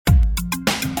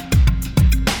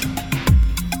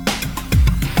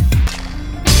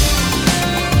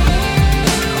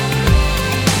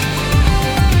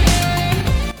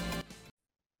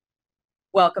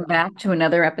Welcome back to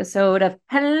another episode of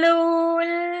Hello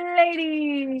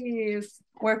Ladies,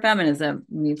 where feminism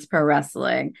meets pro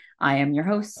wrestling. I am your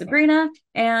host, Sabrina,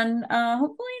 and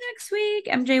hopefully next week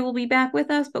MJ will be back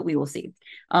with us, but we will see.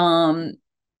 Um,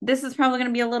 this is probably going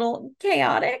to be a little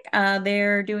chaotic.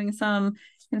 They're doing some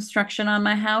construction on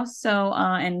my house,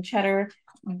 and Cheddar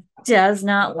does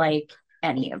not like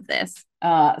any of this.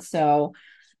 So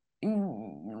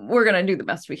we're going to do the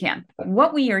best we can.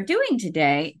 What we are doing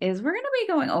today is we're going to be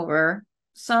going over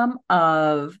some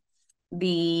of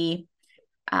the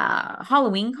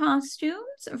Halloween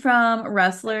costumes from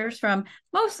wrestlers from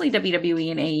mostly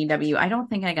WWE and AEW. I don't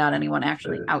think I got anyone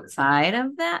actually outside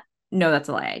of that. No, that's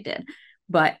a lie. I did.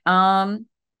 But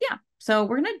yeah, so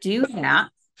we're going to do that.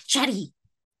 Chetty.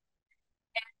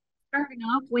 Starting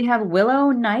off, we have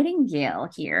Willow Nightingale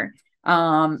here.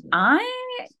 I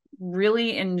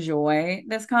really enjoy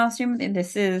this costume. And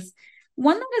this is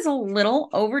one that is a little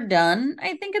overdone,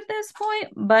 I think, at this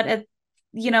point, but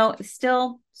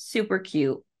still super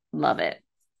cute. Love it.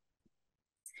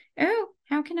 Oh,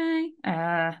 how can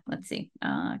I? Let's see.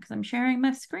 Because I'm sharing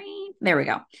my screen. There we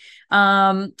go.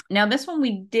 Now this one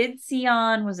we did see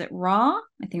on, was it Raw?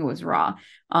 I think it was Raw.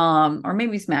 Or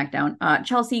maybe SmackDown.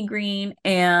 Chelsea Green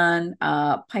and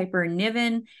Piper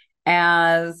Niven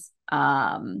as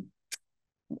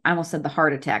I almost said the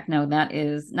Heart Attack. No, that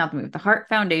is not the movie. The Heart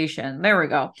Foundation. There we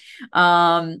go.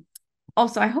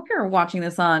 Also, I hope you're watching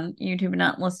this on YouTube and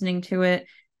not listening to it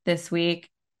this week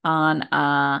on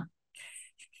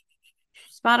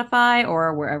Spotify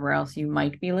or wherever else you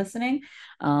might be listening.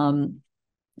 So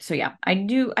yeah, I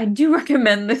do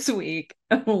recommend this week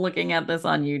looking at this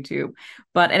on YouTube.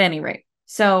 But at any rate,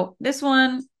 so this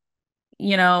one,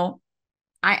 you know,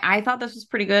 I thought this was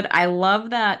pretty good. I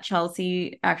love that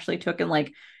Chelsea actually took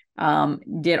and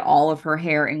did all of her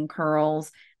hair in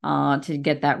curls to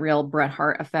get that real Bret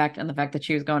Hart effect, and the fact that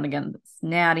she was going against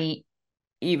Natty,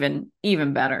 even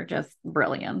better, just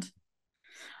brilliant.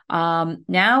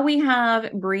 Now we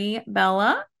have Brie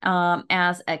Bella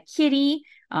as a kitty,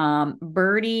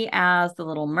 Birdie as the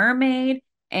little mermaid,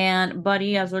 and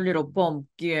Buddy as a little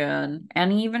pumpkin.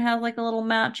 And he even has like a little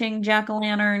matching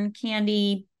jack-o'-lantern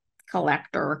candy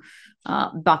collector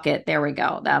bucket. There we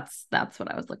go. That's what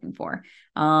I was looking for.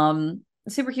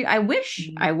 Super cute. I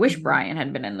wish Brian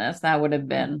had been in this. That would have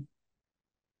been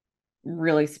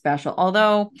really special.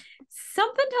 Although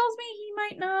something tells me he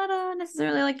might not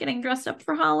necessarily like getting dressed up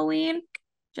for Halloween.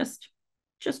 Just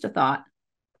a thought.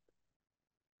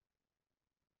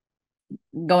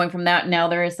 Going from that, now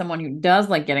there is someone who does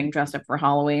like getting dressed up for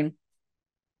Halloween.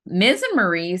 Miz and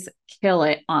Maurice kill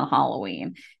it on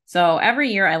Halloween. So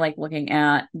every year I like looking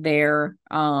at their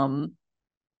family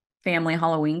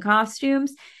Halloween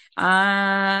costumes.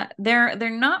 They're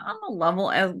not on the level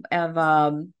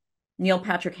of Neil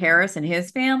Patrick Harris and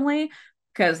his family,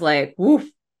 because like woof,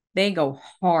 they go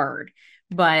hard.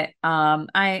 But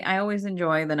I always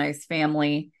enjoy the nice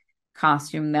family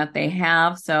costume that they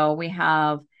have. So we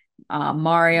have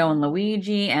Mario and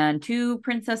Luigi and two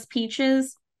Princess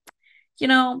Peaches.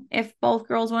 If both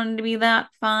girls wanted to be that,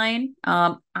 fine.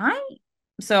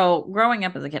 So growing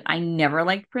up as a kid, I never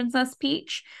liked Princess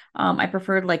Peach. I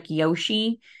preferred like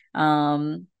Yoshi.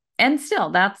 And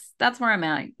still that's where I'm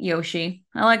at. Yoshi.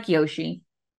 I like Yoshi.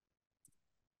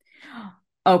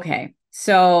 Okay.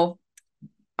 So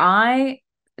I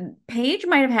Paige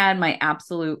might have had my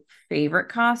absolute favorite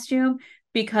costume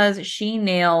because she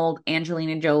nailed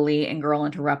Angelina Jolie in Girl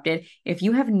Interrupted. If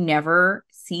you have never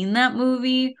seen that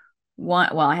movie,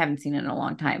 well, I haven't seen it in a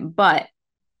long time, but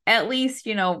at least,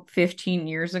 15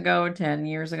 years ago, 10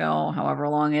 years ago, however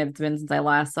long it's been since I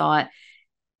last saw it.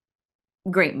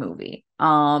 Great movie.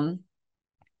 And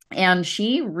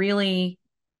she really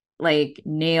like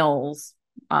nails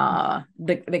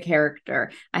the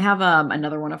character. I have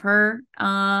another one of her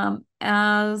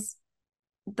as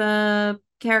the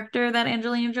character that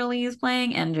Angelina Jolie is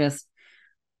playing, and just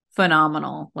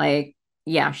phenomenal. Like,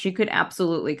 yeah, she could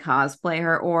absolutely cosplay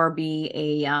her or be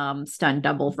a stunt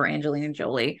double for Angelina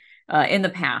Jolie in the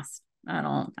past. I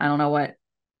don't know what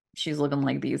she's looking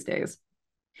like these days.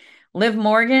 Liv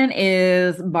Morgan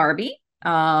is Barbie,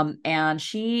 and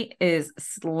she is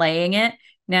slaying it.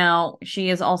 Now,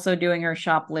 she is also doing her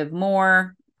Shop Live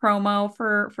More promo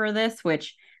for this,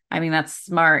 which, I mean, that's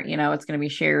smart. It's going to be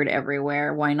shared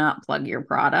everywhere. Why not plug your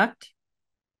product?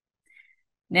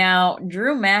 Now,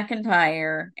 Drew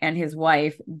McIntyre and his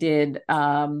wife did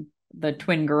the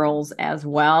twin girls as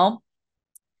well.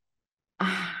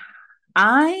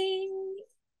 I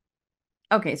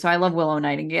Okay, so I love Willow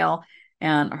Nightingale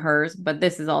and hers, but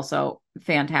this is also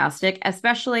fantastic,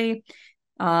 especially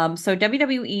so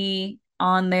WWE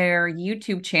on their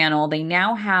YouTube channel, they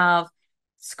now have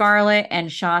Scarlett and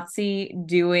Shotzi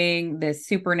doing this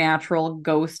supernatural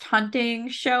ghost hunting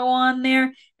show on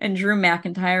there. And Drew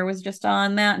McIntyre was just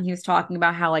on that. And he was talking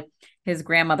about how like his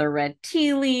grandmother read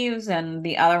tea leaves and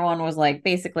the other one was like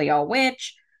basically a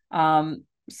witch.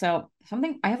 So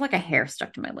something, I have like a hair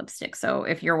stuck to my lipstick. So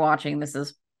if you're watching, this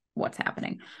is what's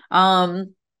happening.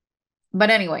 But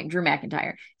anyway, Drew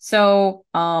McIntyre. So,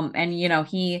 and you know,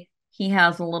 he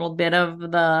has a little bit of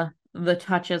the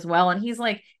touch as well. And he's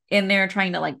like in there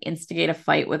trying to like instigate a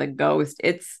fight with a ghost.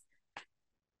 It's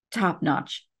top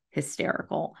notch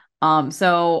hysterical.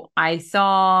 So I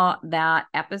saw that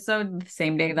episode the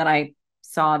same day that I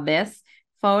saw this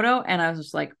photo, and I was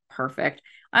just like, perfect.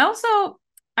 I also,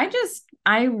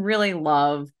 I really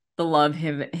love the love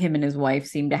him and his wife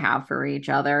seem to have for each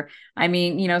other. I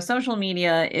mean, you know, social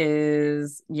media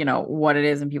is, you know, what it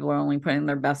is, and people are only putting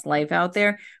their best life out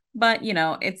there. But, you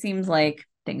know, it seems like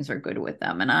things are good with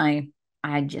them, and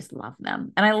I just love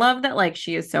them. And I love that like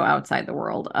she is so outside the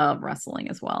world of wrestling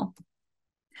as well.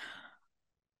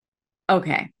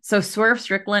 Okay, so Swerve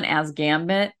Strickland as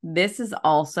Gambit, this is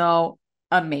also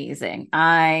amazing.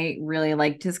 I really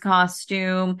liked his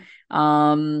costume.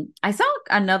 I saw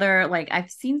another like I've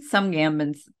seen some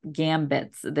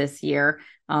gambits this year.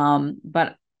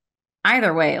 But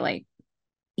either way, like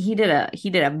he did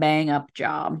a bang up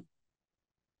job.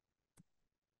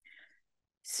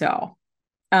 So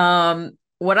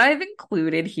what I've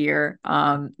included here,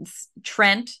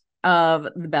 Trent of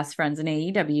the Best Friends in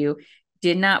AEW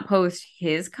did not post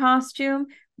his costume,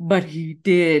 but he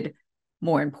did,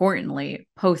 more importantly,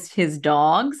 post his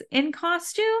dogs in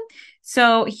costume.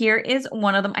 So here is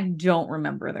one of them. I don't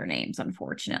remember their names,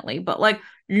 unfortunately, but like,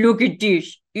 look at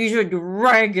this. He's a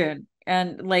dragon.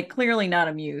 And like clearly not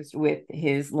amused with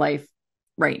his life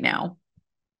right now.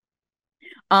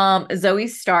 Zoe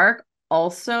Stark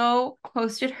also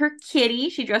posted her kitty.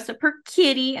 She dressed up her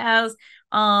kitty as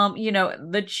you know,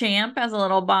 the champ as a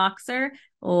little boxer.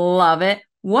 Love it.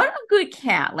 What a good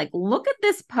cat. Like, look at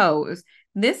this pose.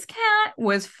 This cat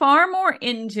was far more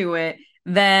into it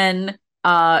than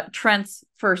Trent's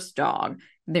first dog.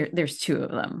 There's two of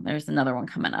them. There's another one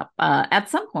coming up at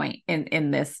some point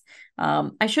in this.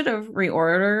 I should have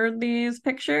reordered these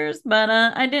pictures, but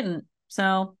I didn't.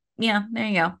 So yeah, there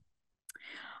you go.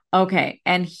 Okay,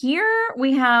 and here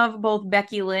we have both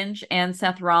Becky Lynch and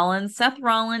Seth Rollins. Seth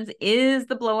Rollins is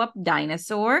the blow up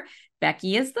dinosaur.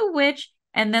 Becky is the witch,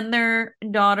 and then their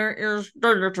daughter is the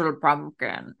little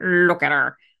pumpkin. Look at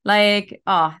her. Like,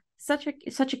 oh, such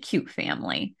a cute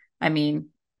family. I mean,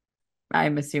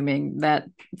 I'm assuming that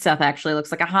Seth actually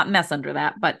looks like a hot mess under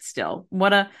that, but still,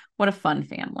 what a fun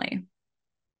family.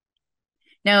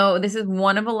 Now, this is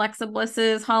one of Alexa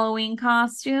Bliss's Halloween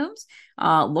costumes.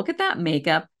 Look at that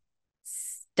makeup,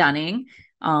 stunning.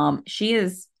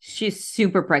 She's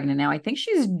super pregnant now. I think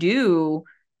she's due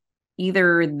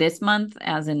either this month,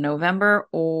 as in November,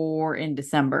 or in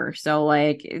December. So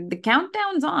like the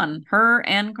countdown's on. Her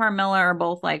and Carmella are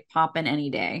both like popping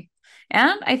any day.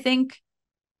 And I think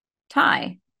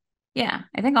Ty. Yeah,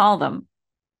 I think all of them.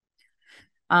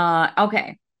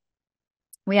 Okay.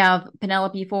 We have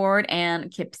Penelope Ford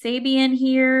and Kip Sabian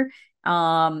here.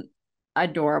 Um,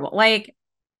 Adorable. Like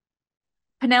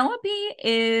Penelope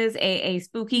is a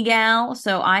spooky gal,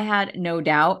 so I had no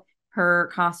doubt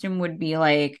her costume would be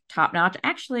like top notch.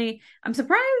 Actually, I'm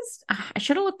surprised. I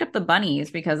should have looked up the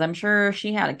bunnies because I'm sure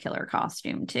she had a killer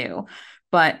costume too.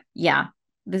 But yeah,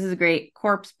 this is a great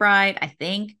corpse bride, I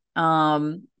think.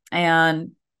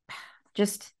 And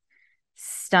just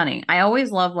stunning. I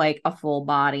always love like a full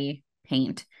body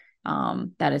paint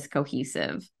that is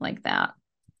cohesive like that.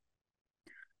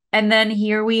 And then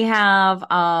here we have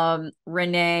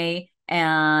Renee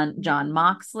and John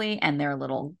Moxley and their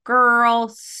little girl.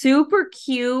 Super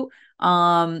cute.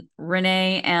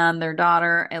 Renee and their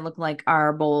daughter, it looked like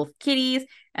are both kitties.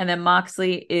 And then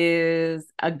Moxley is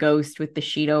a ghost with the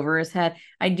sheet over his head.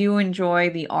 I do enjoy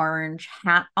the orange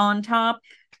hat on top.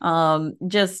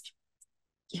 Just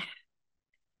yeah,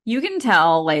 you can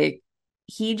tell like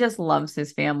he just loves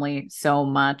his family so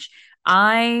much.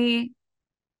 I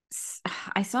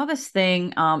I saw this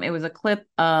thing. It was a clip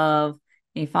of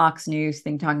a Fox News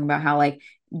thing talking about how like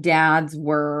dads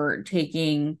were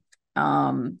taking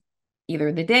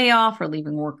either the day off or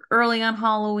leaving work early on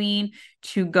Halloween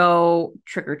to go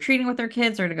trick or treating with their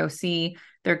kids or to go see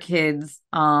their kids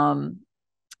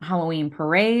Halloween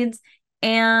parades.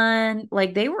 And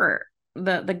like they were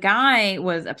the guy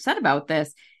was upset about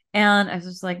this. And I was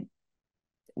just like,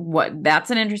 what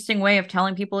that's an interesting way of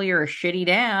telling people you're a shitty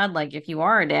dad, like if you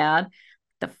are a dad,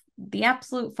 the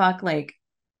absolute fuck, like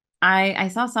I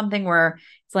saw something where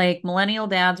it's like millennial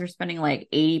dads are spending like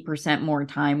 80% more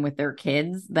time with their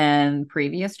kids than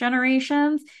previous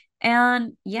generations.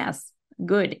 And yes,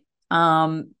 good.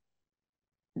 Um,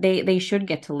 they should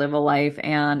get to live a life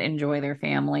and enjoy their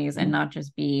families and not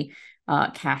just be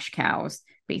cash cows,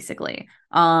 basically.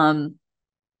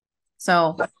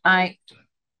 So I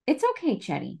it's okay,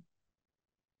 Chetty.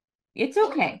 It's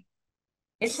okay.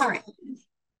 It's all right.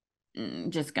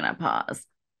 Just gonna pause.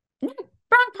 No,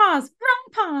 wrong pause,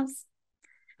 wrong pause.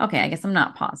 Okay, I guess I'm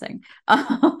not pausing.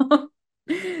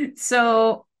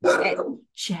 So,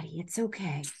 Jetty, it's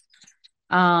okay.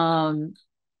 Um,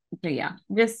 so yeah,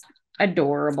 just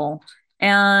adorable.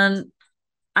 And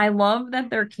I love that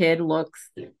their kid looks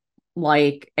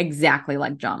like exactly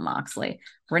like John Moxley.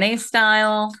 Renee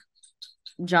style,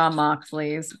 John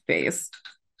Moxley's face.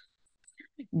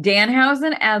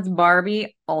 Danhausen as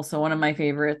Barbie, also one of my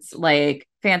favorites. Like,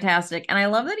 fantastic. And I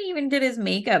love that he even did his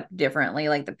makeup differently.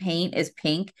 Like, the paint is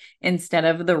pink instead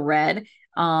of the red.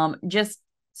 Just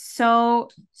so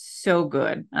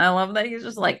good. And I love that he's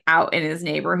just like out in his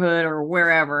neighborhood or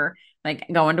wherever, like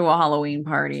going to a Halloween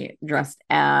party dressed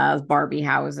as Barbie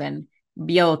Hausen.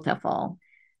 Beautiful.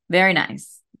 Very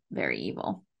nice. Very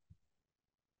evil.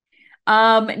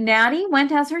 Natty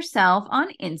went as herself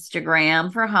on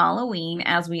Instagram for Halloween,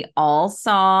 as we all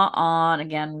saw on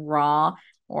again Raw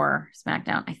or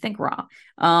SmackDown, I think Raw.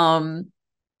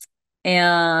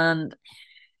 And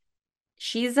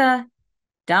she's a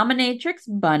dominatrix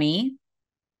bunny.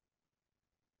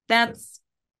 That's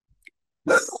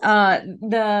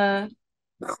the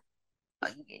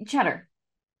Cheddar.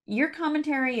 Your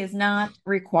commentary is not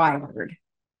required.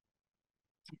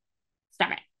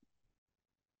 Stop it.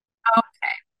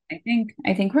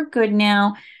 I think we're good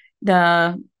now.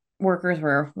 The workers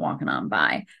were walking on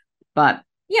by. But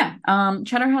yeah,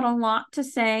 Cheddar had a lot to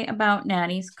say about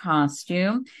Natty's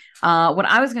costume. What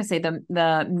I was gonna say,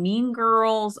 the Mean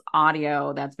Girls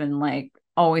audio that's been like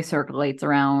always circulates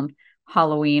around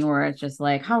Halloween, where it's just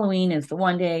like Halloween is the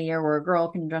one day a year where a girl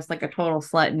can dress like a total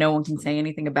slut, no one can say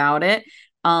anything about it.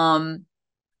 Um,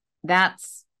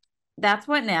 that's that's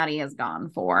what Natty has gone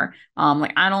for.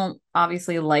 Like I don't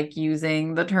obviously like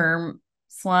using the term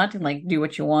slut and like do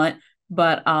what you want,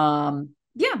 but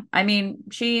yeah, I mean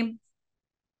she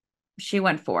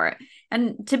went for it.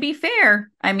 And to be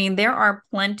fair, I mean there are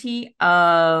plenty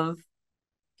of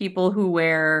people who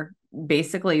wear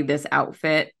basically this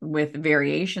outfit with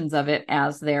variations of it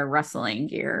as their wrestling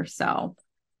gear. So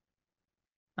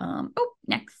oh,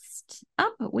 next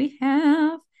up we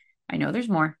have, I know there's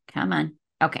more. Come on.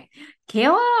 Okay.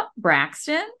 Kayla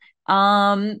Braxton.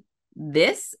 Um,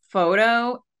 this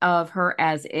photo of her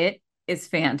as it is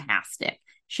fantastic.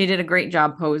 She did a great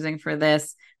job posing for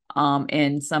this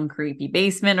in some creepy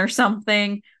basement or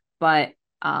something. But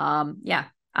yeah,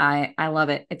 I love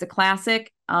it. It's a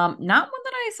classic. Not one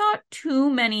that I saw too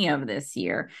many of this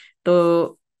year.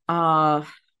 Though the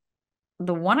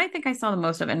one I think I saw the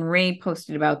most of, and Ray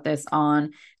posted about this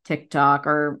on TikTok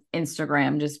or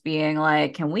Instagram, just being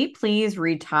like, can we please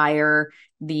retire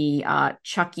the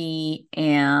Chucky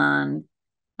and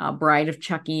Bride of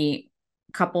Chucky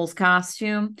couples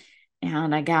costume?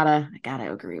 And I gotta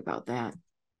agree about that.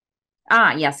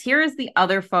 Ah, yes, here is the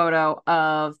other photo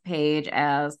of Paige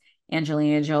as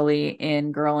Angelina Jolie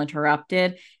in Girl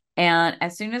Interrupted. And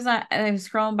as soon as I was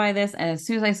scrolling by this, and as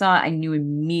soon as I saw it, I knew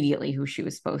immediately who she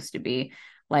was supposed to be.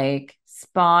 Like,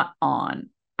 spot on.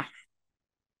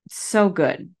 So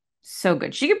good. So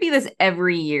good. She could be this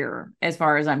every year, as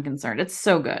far as I'm concerned. It's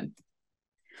so good.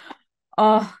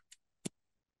 Oh,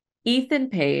 Ethan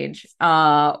Page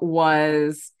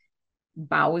was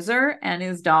Bowser, and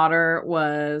his daughter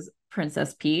was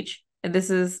Princess Peach. This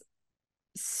is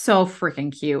so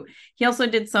freaking cute. He also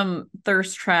did some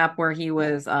thirst trap where he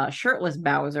was shirtless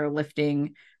Bowser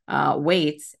lifting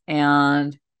weights,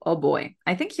 and oh boy,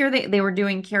 I think here they were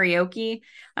doing karaoke.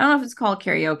 I don't know if it's called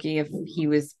karaoke, if he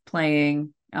was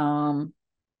playing some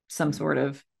sort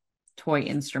of toy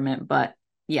instrument, but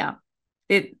yeah,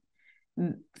 it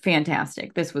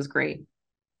fantastic. This was great.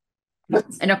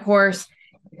 And of course,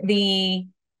 the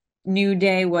New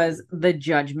Day was the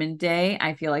Judgment Day.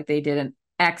 I feel like they did an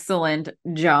excellent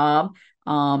job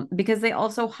because they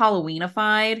also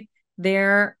Halloweenified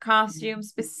their costumes.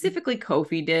 Specifically,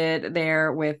 Kofi did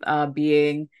there with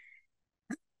being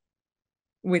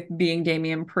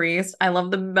Damian Priest. I love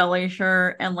the belly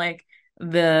shirt and like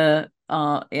the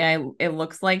yeah, it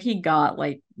looks like he got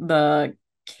like the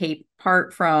cape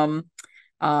part from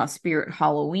Spirit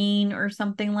Halloween or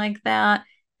something like that.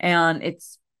 And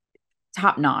it's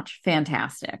top notch,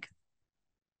 fantastic.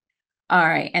 All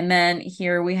right. And then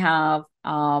here we have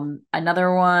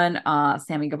another one,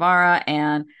 Sammy Guevara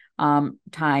and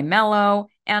Ty Mello.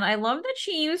 And I love that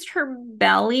she used her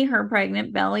belly, her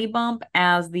pregnant belly bump,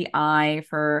 as the eye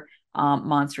for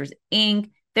Monsters Inc.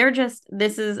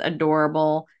 This is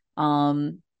adorable.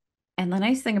 And the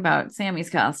nice thing about Sammy's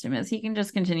costume is he can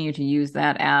just continue to use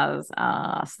that as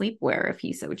sleepwear if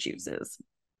he so chooses.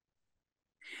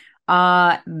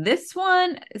 This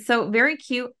one, so very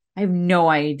cute. I have no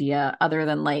idea other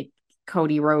than like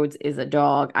Cody Rhodes is a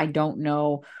dog. I don't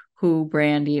know who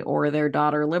Brandy or their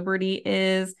daughter Liberty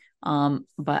is. But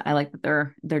I like that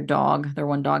their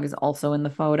one dog is also in the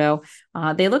photo.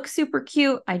 They look super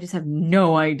cute. I just have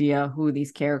no idea who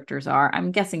these characters are.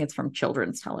 I'm guessing it's from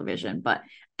children's television, but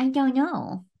I don't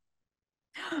know.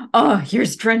 Oh,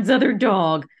 here's Trent's other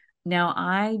dog. Now,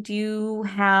 I do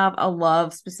have a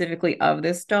love specifically of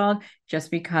this dog just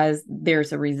because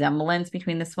there's a resemblance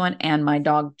between this one and my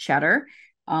dog Cheddar.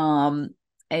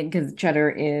 Because Cheddar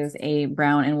is a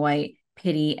brown and white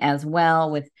pitty as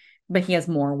well but he has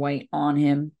more white on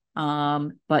him.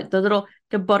 But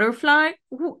the butterfly,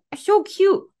 ooh, so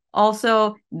cute.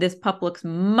 Also, this pup looks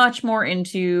much more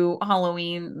into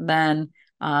Halloween than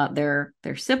their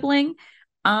sibling.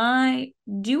 I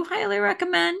do highly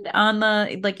recommend on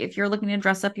the like if you're looking to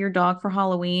dress up your dog for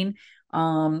Halloween,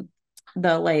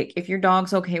 the like if your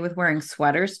dog's okay with wearing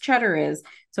sweaters, Cheddar is.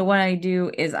 So what I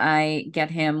do is I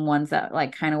get him ones that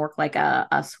like kind of work like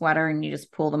a sweater and you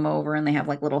just pull them over and they have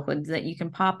like little hoods that you can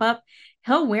pop up.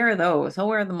 He'll wear those. He'll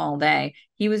wear them all day.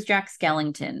 He was Jack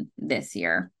Skellington this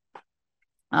year.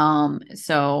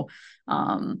 So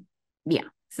yeah,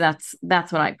 so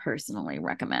that's what I personally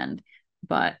recommend.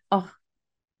 But oh,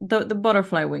 the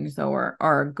butterfly wings though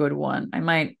are a good one. I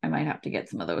might have to get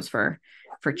some of those for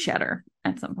Cheddar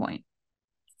at some point.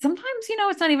 Sometimes,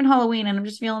 it's not even Halloween and I'm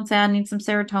just feeling sad, need some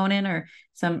serotonin or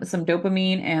some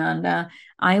dopamine, and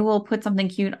I will put something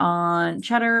cute on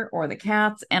Cheddar or the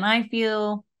cats, and I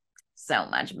feel so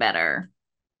much better.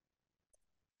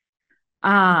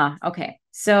 Okay.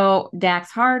 So Dax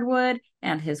Hardwood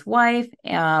and his wife,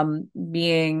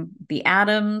 being the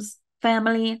Adams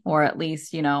family, or at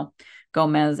least,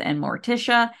 Gomez and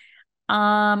Morticia.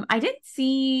 I didn't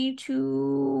see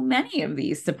too many of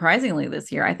these, surprisingly, this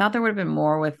year. I thought there would have been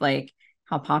more with like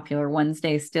how popular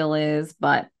Wednesday still is,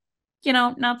 but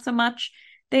not so much.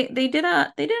 They did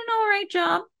an all right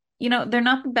job. They're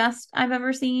not the best I've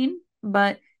ever seen,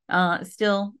 but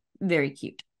still very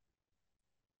cute.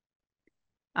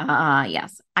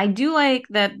 Yes. I do like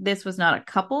that this was not a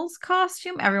couple's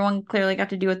costume. Everyone clearly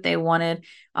got to do what they wanted.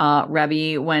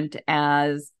 Rebby went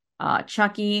as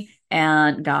Chucky,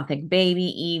 and Gothic Baby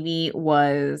Evie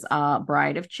was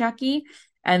Bride of Chucky.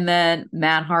 And then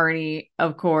Matt Hardy,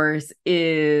 of course,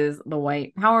 is the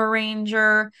White Power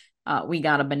Ranger. We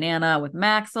got a banana with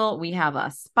Maxwell. We have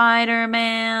a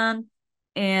Spider-Man.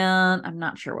 And I'm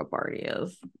not sure what Barty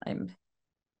is.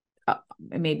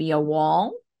 Maybe a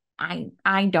wall.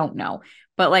 I don't know,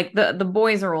 but like the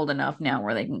boys are old enough now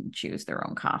where they can choose their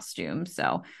own costume.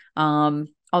 So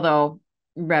although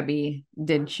Rebby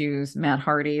did choose Matt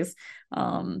Hardy's,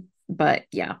 but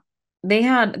yeah, they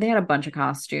had a bunch of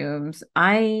costumes.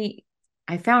 I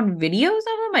found videos of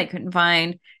them. I couldn't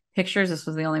find pictures. This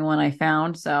was the only one I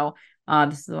found. So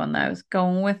this is the one that I was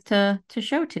going with to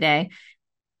show today.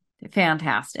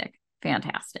 Fantastic,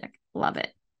 fantastic, love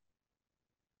it.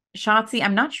 Shotzi,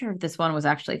 I'm not sure if this one was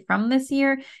actually from this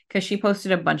year because she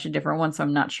posted a bunch of different ones, so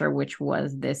I'm not sure which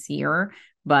was this year.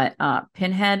 But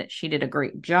Pinhead, she did a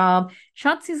great job.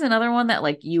 Shotzi's another one that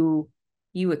like you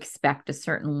expect a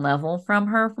certain level from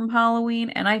her from Halloween,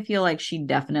 and I feel like she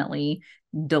definitely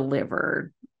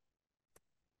delivered.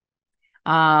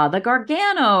 The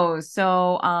Garganos.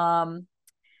 So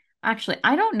actually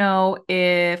I don't know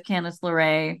if Candice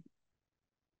LeRae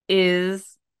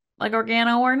is like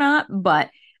Gargano or not, but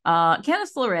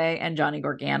Candice LeRae and Johnny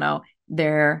Gargano,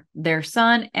 their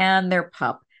son and their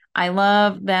pup. I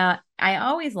love that. I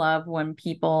always love when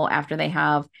people after they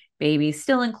have babies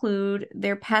still include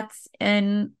their pets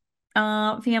in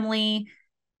family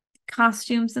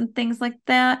costumes and things like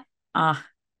that. Uh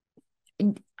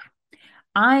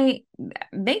I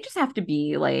they just have to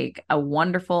be like a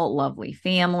wonderful, lovely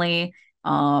family.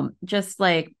 Just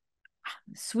like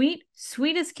sweet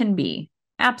as can be.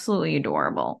 Absolutely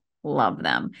adorable. Love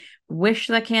them. Wish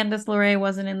that Candice LeRae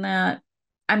wasn't in that.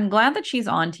 I'm glad that she's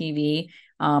on TV.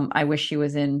 I wish she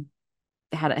was in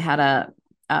had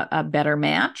a better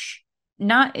match.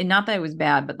 Not that it was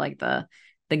bad, but like the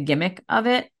gimmick of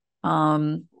it.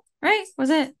 Right? Was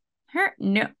it her?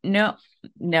 No, no,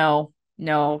 no,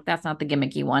 no. That's not the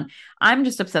gimmicky one. I'm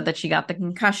just upset that she got the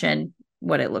concussion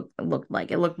what it looked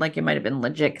like. It looked like it might have been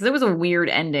legit because it was a weird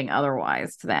ending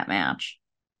otherwise to that match.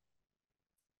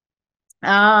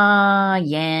 Ah,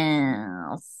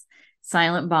 yes.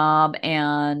 Silent Bob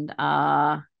and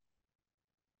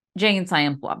Jay and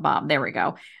Silent Bob. There we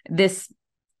go. This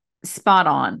spot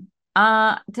on.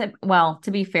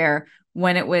 To be fair,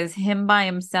 when it was him by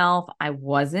himself, I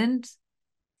wasn't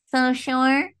so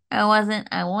sure. I wasn't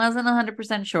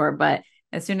 100% sure, but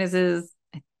as soon as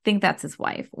I think that's his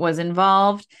wife was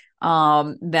involved,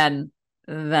 then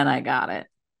I got it.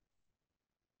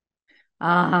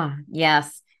 Ah,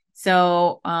 yes.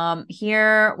 So,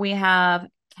 here we have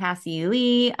Cassie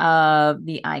Lee of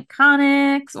the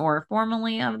Iconics, or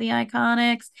formerly of the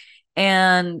Iconics,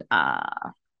 and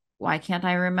why can't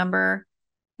I remember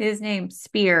his name?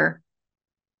 Spears.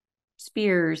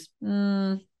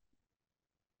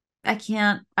 I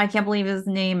can't believe his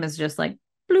name is just like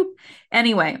bloop.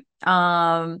 Anyway,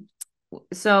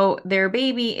 so their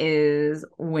baby is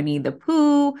Winnie the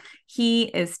Pooh. He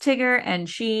is Tigger and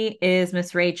she is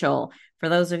Miss Rachel. For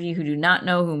those of you who do not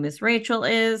know who Miss Rachel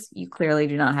is, you clearly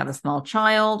do not have a small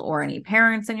child or any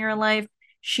parents in your life.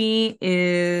 She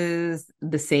is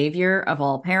the savior of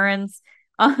all parents.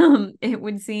 It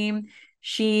would seem.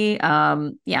 She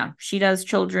does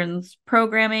children's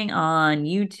programming on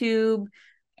YouTube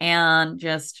and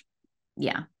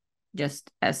yeah,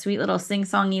 just a sweet little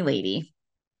sing-songy lady.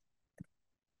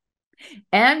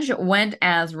 Edge went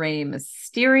as Rey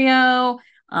Mysterio.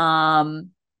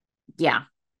 Yeah,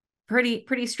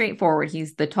 pretty straightforward.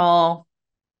 He's the tall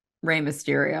Rey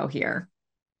Mysterio here.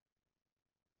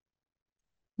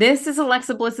 This is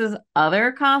Alexa Bliss's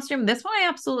other costume. This one I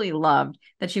absolutely loved,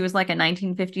 that she was like a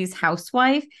 1950s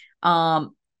housewife,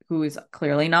 who is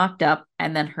clearly knocked up,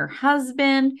 and then her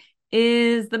husband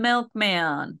is the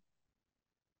milkman.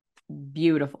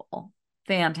 Beautiful,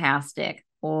 fantastic.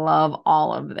 Love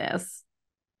all of this.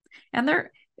 And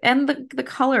the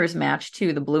colors match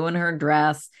too. The blue in her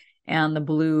dress and the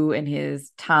blue in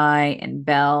his tie and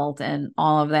belt and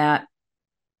all of that.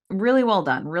 Really well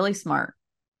done, really smart.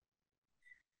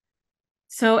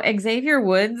 So Xavier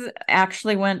Woods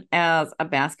actually went as a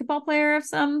basketball player of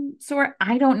some sort.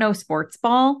 I don't know sports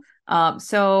ball.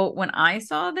 So when I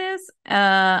saw this,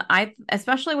 I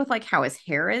especially with like how his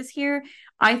hair is here,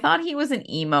 I thought he was an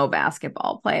emo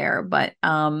basketball player, but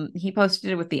he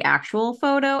posted it with the actual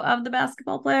photo of the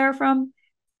basketball player from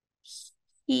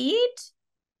Heat.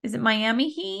 Is it Miami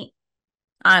Heat?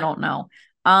 I don't know.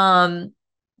 Um,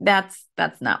 that's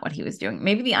not what he was doing.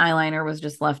 Maybe the eyeliner was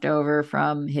just left over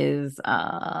from his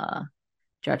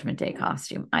Judgment Day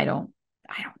costume. I don't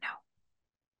know.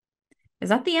 Is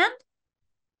that the end?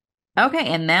 Okay,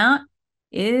 and that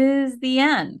is the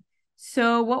end.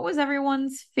 So what was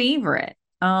everyone's favorite?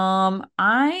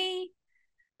 I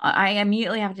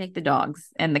immediately have to take the dogs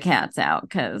and the cats out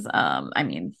because I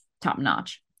mean top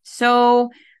notch.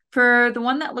 So for the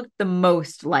one that looked the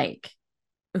most like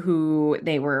who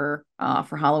they were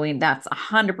for Halloween, that's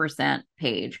 100%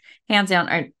 Paige. Hands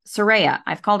down. Soraya.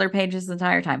 I've called her Paige this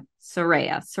entire time.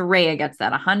 Soraya gets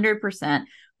that 100%.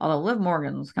 Although Liv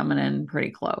Morgan was coming in pretty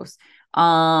close.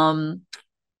 And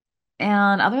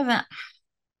other than that,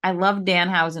 I love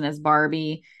Danhausen as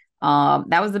Barbie.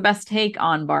 That was the best take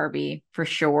on Barbie for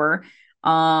sure.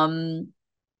 Family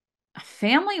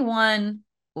one.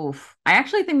 Oof. I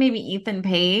actually think maybe Ethan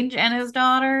Page and his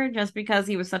daughter, just because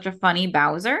he was such a funny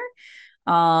Bowser.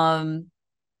 Um,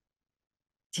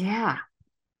 yeah,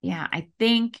 yeah, I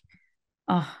think.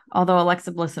 Although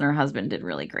Alexa Bliss and her husband did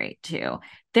really great too.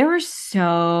 There were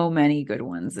so many good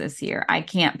ones this year. I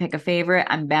can't pick a favorite.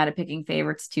 I'm bad at picking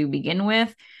favorites to begin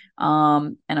with.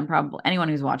 And I'm probably anyone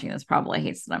who's watching this probably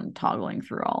hates that I'm toggling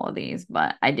through all of these,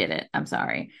 but I did it. I'm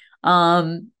sorry.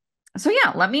 So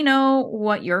yeah, let me know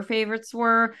what your favorites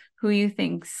were, who you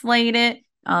think slayed it,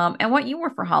 and what you were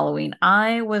for Halloween.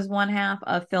 I was one half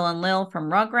of Phil and Lil from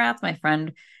Rugrats. My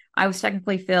friend, I was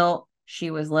technically Phil. She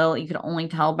was Lil. You could only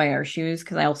tell by our shoes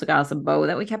because I also got us a bow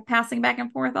that we kept passing back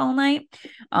and forth all night.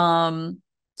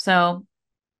 So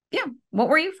yeah, what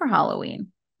were you for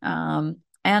Halloween? And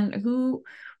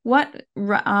what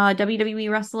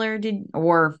WWE wrestler did,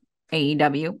 or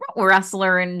AEW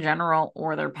wrestler in general,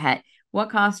 or their pet, what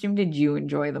costume did you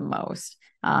enjoy the most?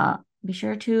 Be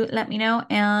sure to let me know,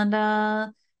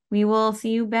 and we will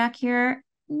see you back here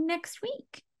next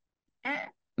week.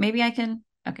 Maybe I can.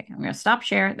 Okay, I'm gonna stop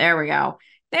share. There we go.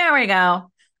 There we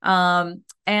go.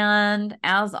 And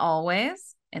as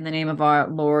always, in the name of our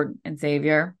Lord and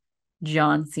Savior,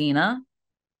 John Cena,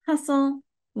 hustle,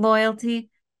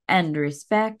 loyalty, and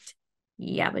respect.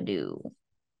 Yabadoo.